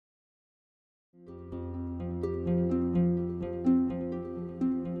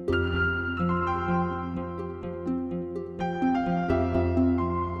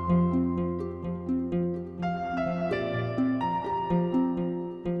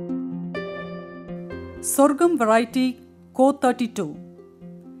Sorghum variety Co32.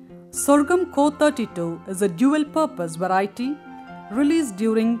 Sorghum Co32 is a dual-purpose variety released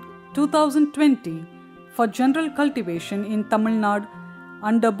during 2020 for general cultivation in Tamil Nadu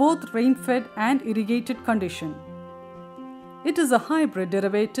under both rain-fed and irrigated condition. It is a hybrid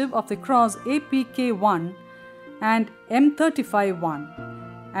derivative of the cross APK1 and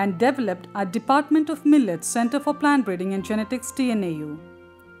M35-1 and developed at Department of Millets Center for Plant Breeding and Genetics TNAU.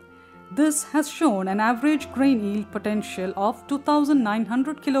 This has shown an average grain yield potential of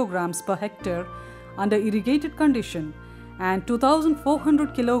 2,900 kilograms per hectare under irrigated condition and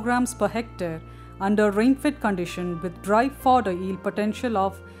 2,400 kilograms per hectare under rain-fed condition with dry fodder yield potential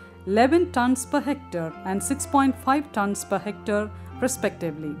of 11 tons per hectare and 6.5 tons per hectare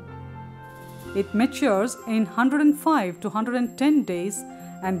respectively. It matures in 105 to 110 days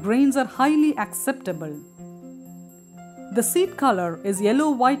and grains are highly acceptable. The seed color is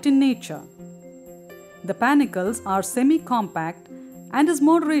yellow-white in nature. The panicles are semi-compact and is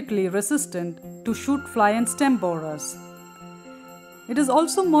moderately resistant to shoot fly and stem borers. It is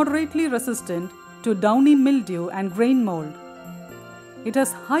also moderately resistant to downy mildew and grain mold. It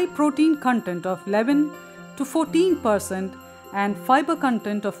has high protein content of 11 to 14% and fiber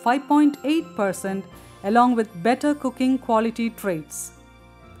content of 5.8% along with better cooking quality traits.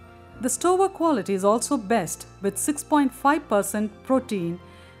 The stover quality is also best with 6.5% protein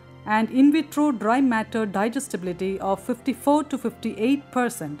and in vitro dry matter digestibility of 54 to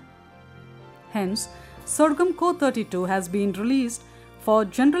 58%. Hence, Sorghum Co32 has been released for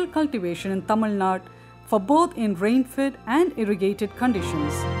general cultivation in Tamil Nadu for both in rain-fed and irrigated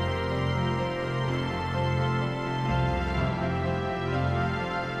conditions.